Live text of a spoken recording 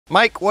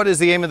Mike, what is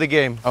the aim of the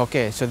game?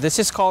 Okay, so this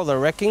is called the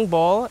wrecking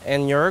ball,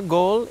 and your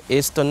goal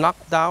is to knock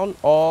down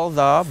all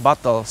the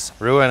bottles.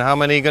 Ruin, how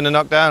many are you gonna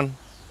knock down?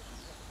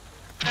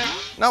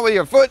 Not with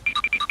your foot!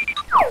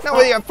 Not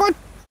with your foot!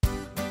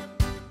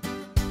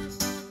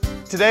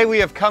 Today we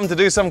have come to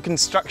do some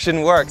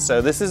construction work.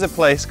 So this is a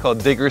place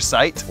called Digger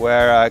Site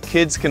where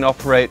kids can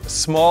operate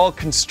small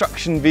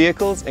construction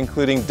vehicles,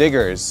 including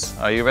diggers.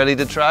 Are you ready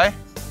to try?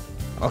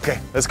 Okay,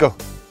 let's go.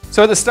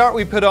 So at the start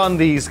we put on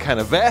these kind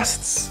of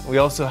vests. We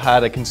also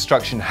had a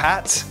construction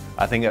hat.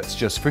 I think that's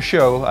just for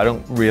show. I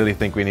don't really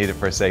think we need it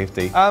for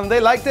safety. They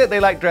liked it, they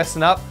liked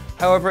dressing up.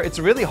 However, it's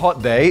a really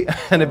hot day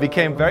and it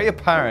became very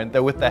apparent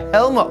that with the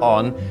helmet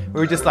on, we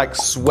were just like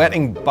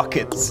sweating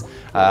buckets.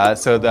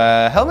 So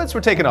the helmets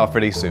were taken off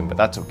pretty soon, but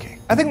that's okay.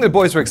 I think the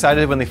boys were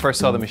excited when they first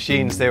saw the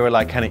machines. They were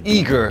like kind of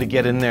eager to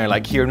get in there.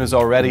 Like Kieran was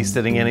already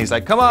sitting in. He's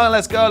like, come on,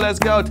 let's go,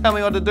 tell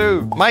me what to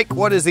do. Mike,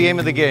 what is the aim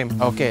of the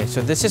game? Okay,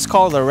 so this is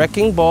called the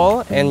wrecking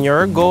ball, and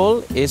your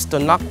goal is to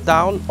knock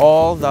down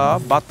all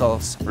the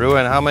bottles.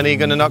 Ruin, how many are you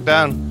gonna knock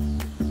down?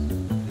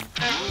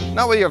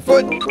 Not with your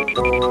foot!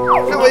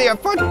 Not with your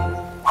foot!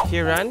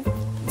 Kieran,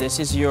 this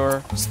is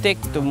your stick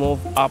to move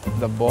up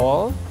the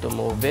ball, to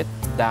move it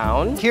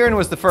down. Kieran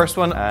was the first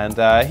one,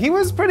 and he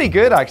was pretty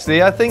good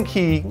actually. I think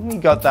he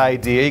got the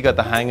idea, he got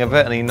the hang of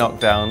it, and he knocked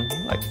down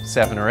like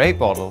 7 or 8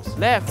 bottles.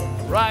 Left,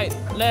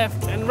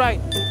 and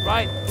right.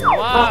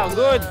 Wow,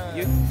 good.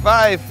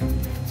 5,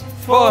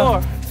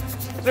 4,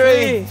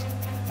 3,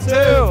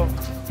 2,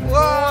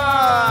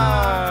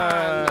 1.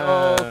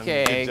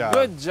 Okay,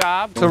 good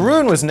job. So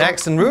Ruin was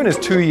next, and Ruin is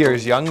 2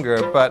 years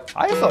younger, but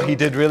I thought he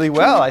did really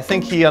well. I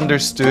think he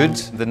understood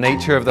the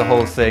nature of the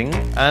whole thing,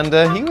 and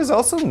he was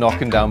also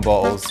knocking down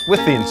bottles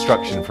with the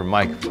instruction from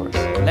Mike, of course.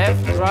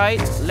 Left, right,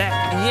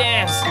 left.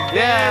 Yes,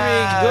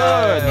 very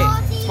good.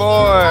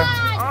 4,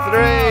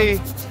 3,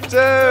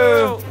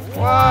 2,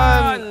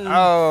 1.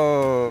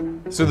 Oh.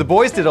 So the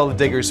boys did all the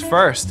diggers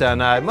first,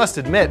 and I must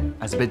admit,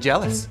 I was a bit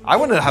jealous. I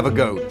wanted to have a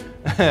go.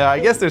 I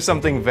guess there's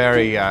something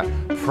very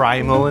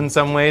primal in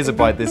some ways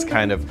about this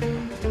kind of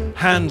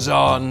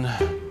hands-on,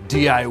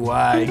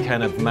 DIY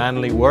kind of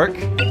manly work.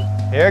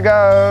 Here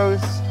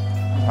goes.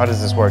 How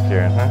does this work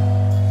here, huh?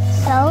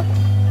 So,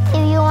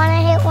 if you want to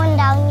hit one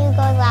down, you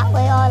go that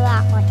way or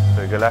that way.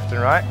 So you go left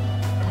and right.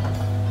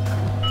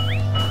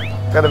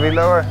 Gotta be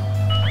lower.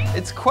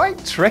 It's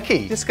quite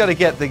tricky. Just got to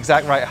get the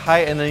exact right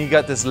height, and then you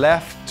got this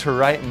left to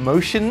right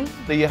motion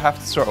that you have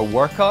to sort of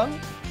work on.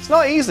 It's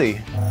not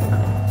easy.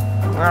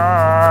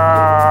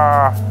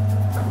 Ah.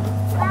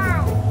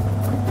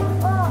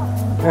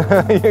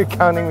 5, 4. You're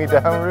counting me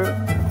down, Ruth?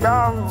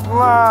 Come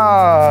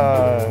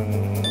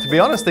on! To be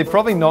honest, they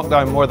probably knocked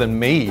down more than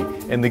me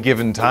in the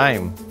given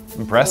time.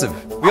 Impressive.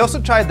 We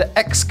also tried the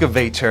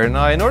excavator.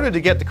 Now, in order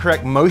to get the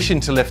correct motion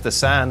to lift the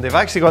sand, they've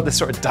actually got this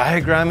sort of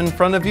diagram in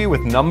front of you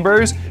with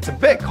numbers. It's a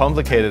bit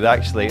complicated,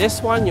 actually.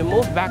 This one, you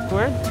move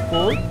backward,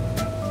 pull.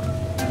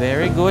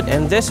 Very good.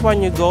 And this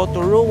one, you go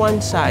to one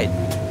side.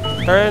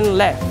 Turn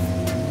left.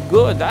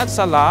 Good, that's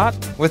a lot.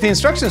 With the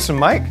instructions from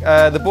Mike,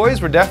 the boys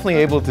were definitely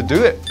able to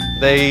do it.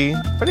 They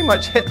pretty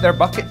much hit their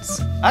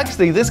buckets.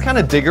 Actually, this kind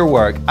of digger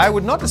work, I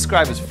would not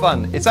describe as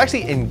fun. It's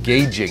actually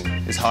engaging,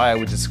 is how I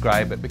would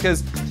describe it,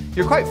 because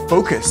you're quite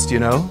focused, you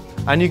know?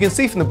 And you can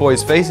see from the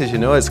boys' faces, you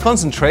know, it's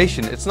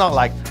concentration. It's not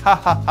like, ha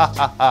ha ha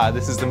ha ha,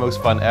 this is the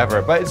most fun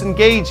ever, but it's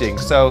engaging,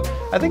 so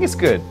I think it's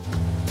good.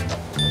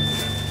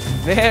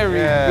 Very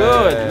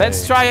good.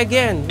 Let's try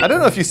again. I don't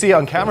know if you see it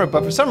on camera,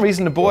 but for some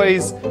reason the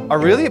boys are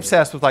really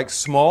obsessed with like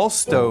small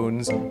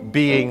stones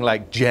being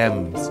like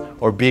gems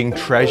or being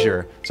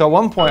treasure. So at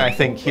one point I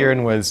think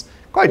Kieran was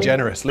quite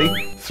generously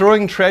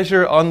throwing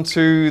treasure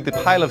onto the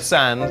pile of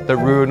sand that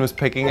Ruin was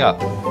picking up.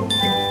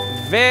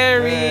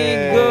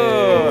 Very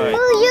good.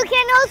 You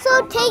can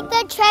also take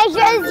the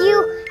treasures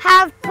you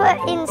have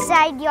put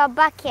inside your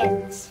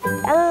buckets.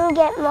 I'm gonna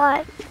get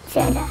more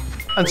treasure.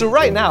 And so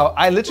right now,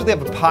 I literally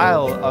have a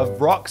pile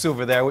of rocks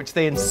over there which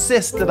they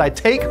insist that I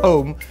take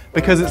home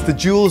because it's the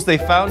jewels they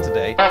found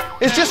today.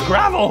 It's just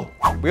gravel!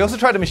 We also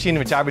tried a machine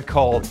which I would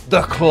call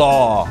the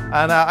claw.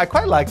 And I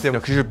quite liked it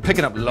because you're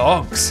picking up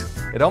logs.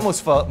 It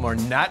almost felt more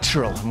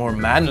natural, more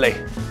manly,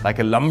 like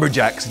a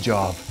lumberjack's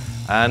job.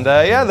 And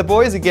yeah, the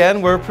boys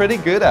again were pretty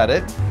good at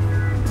it.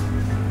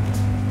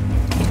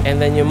 And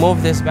then you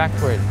move this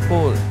backward,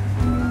 pull.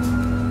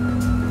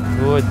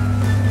 Good.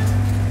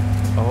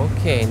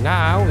 Okay,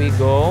 now we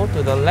go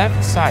to the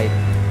left side.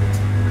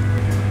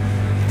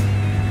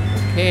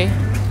 Okay,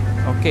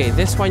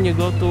 this one you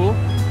go to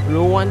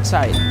one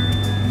side.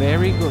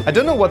 Very good. I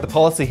don't know what the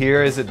policy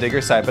here is at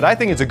Digger Site, but I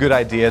think it's a good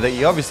idea that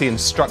you obviously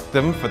instruct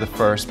them for the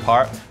first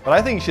part, but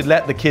I think you should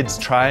let the kids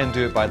try and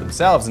do it by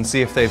themselves and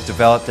see if they've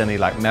developed any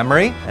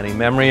any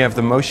memory of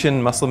the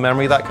motion, muscle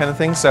memory, that kind of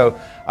thing. So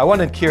I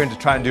wanted Kieran to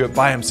try and do it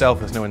by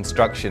himself with no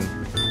instruction.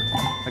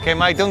 Okay,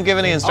 Mike, don't give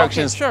any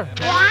instructions. Okay,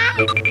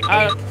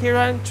 sure.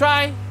 Kieran,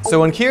 try. So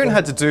when Kieran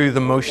had to do the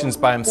motions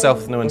by himself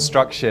with no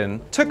instruction,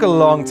 it took a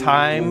long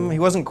time. He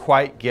wasn't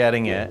quite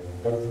getting it.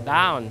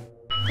 Down.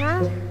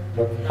 Huh?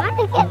 How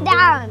to get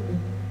down?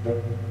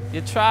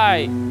 You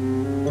try.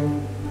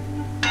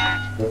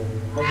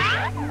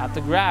 Have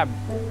to grab.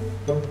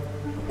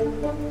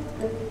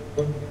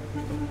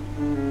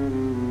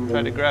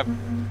 Try to grab.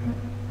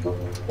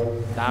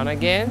 Down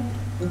again.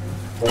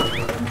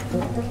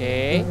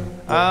 Okay.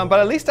 But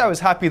at least I was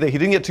happy that he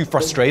didn't get too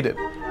frustrated.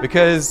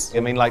 Because,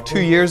 I mean, like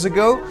 2 years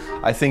ago,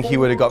 I think he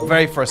would have got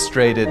very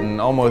frustrated and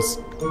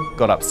almost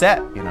got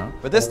upset, you know.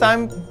 But this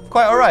time,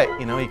 quite all right.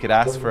 You know, he could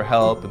ask for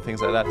help and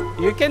things like that.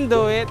 You can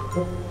do it.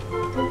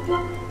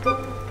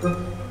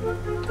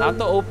 Now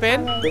to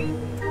open.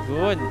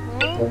 Good.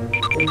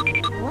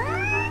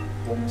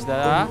 Is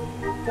that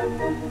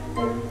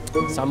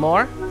some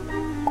more?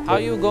 How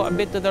you go a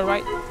bit to the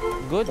right?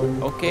 Good.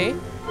 Okay.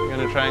 You're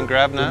gonna try and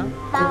grab now?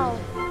 Down.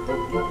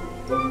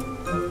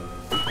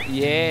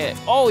 Yeah.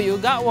 Oh, you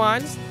got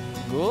one.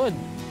 Good.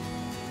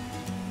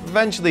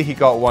 Eventually he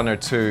got 1 or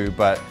 2,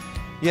 but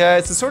yeah,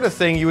 it's the sort of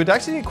thing you would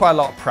actually need quite a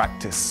lot of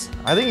practice.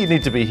 I think you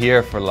need to be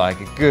here for like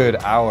a good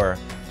hour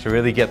to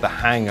really get the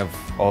hang of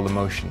all the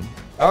motion.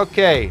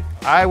 Okay,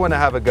 I want to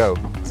have a go.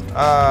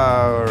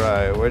 All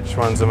right, which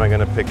ones am I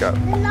going to pick up?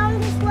 The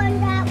longest one,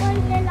 that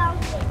one's the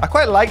longest. I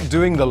quite like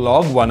doing the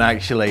log one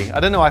actually. I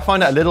don't know, I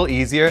find it a little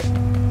easier.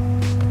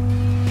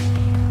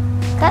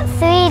 Got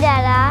 3,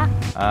 Dada.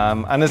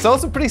 And it's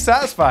also pretty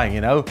satisfying,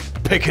 you know,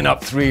 picking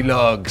up 3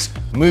 logs,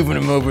 moving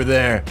them over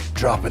there,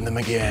 dropping them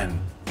again.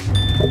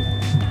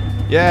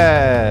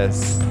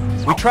 Yes.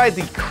 We tried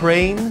the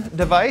crane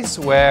device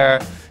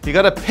where you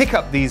got to pick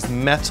up these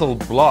metal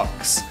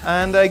blocks.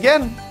 And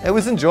again, it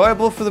was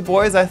enjoyable for the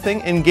boys, I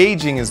think.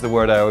 Engaging is the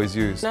word I always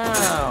use.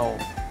 Now,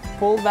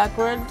 pull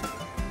backward.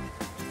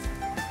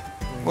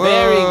 Whoa.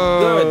 Very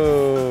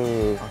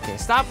good. Okay,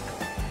 stop.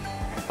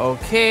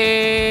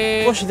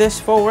 Okay. Push this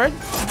forward.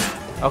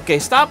 Okay,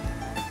 stop.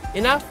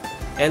 Enough.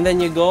 And then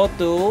you go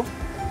to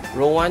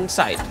row 1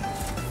 side.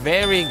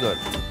 Very good.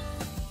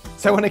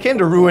 So when it came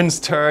to Ruin's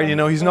turn, you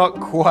know, he's not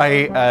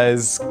quite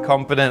as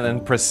competent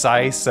and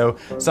precise. So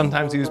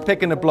sometimes he was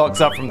picking the blocks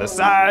up from the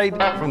side,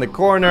 from the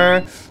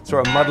corner,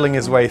 sort of muddling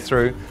his way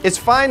through. It's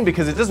fine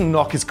because it doesn't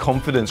knock his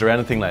confidence or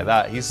anything like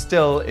that. He's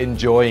still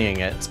enjoying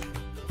it.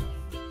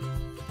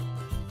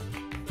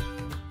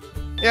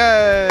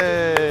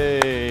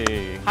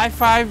 Yay! High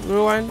five,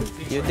 Ruin.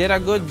 You did a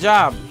good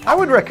job. I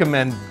would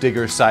recommend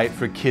Digger Site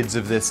for kids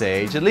of this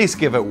age. At least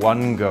give it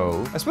one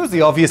go. I suppose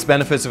the obvious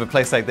benefits of a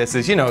place like this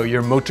is, you know,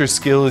 your motor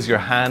skills, your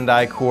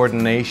hand-eye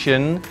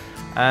coordination.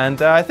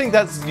 And I think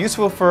that's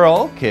useful for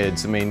all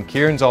kids. I mean,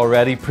 Kieran's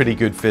already pretty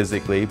good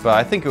physically, but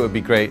I think it would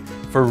be great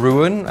for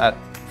Ruin at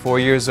 4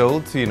 years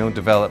old to, you know,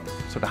 develop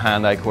sort of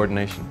hand-eye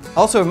coordination.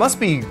 Also, it must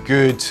be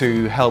good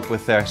to help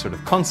with their sort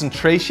of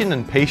concentration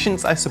and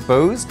patience, I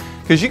suppose,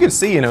 because you could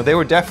see, you know, they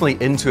were definitely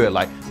into it,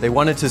 like they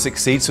wanted to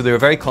succeed, so they were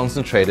very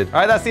concentrated.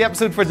 All right, that's the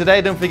episode for today.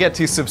 Don't forget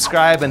to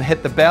subscribe and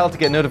hit the bell to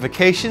get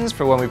notifications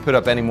for when we put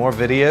up any more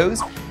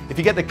videos. If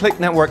you get the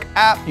Clicknetwork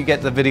app, you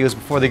get the videos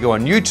before they go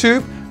on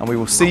YouTube, and we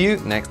will see you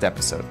next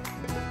episode.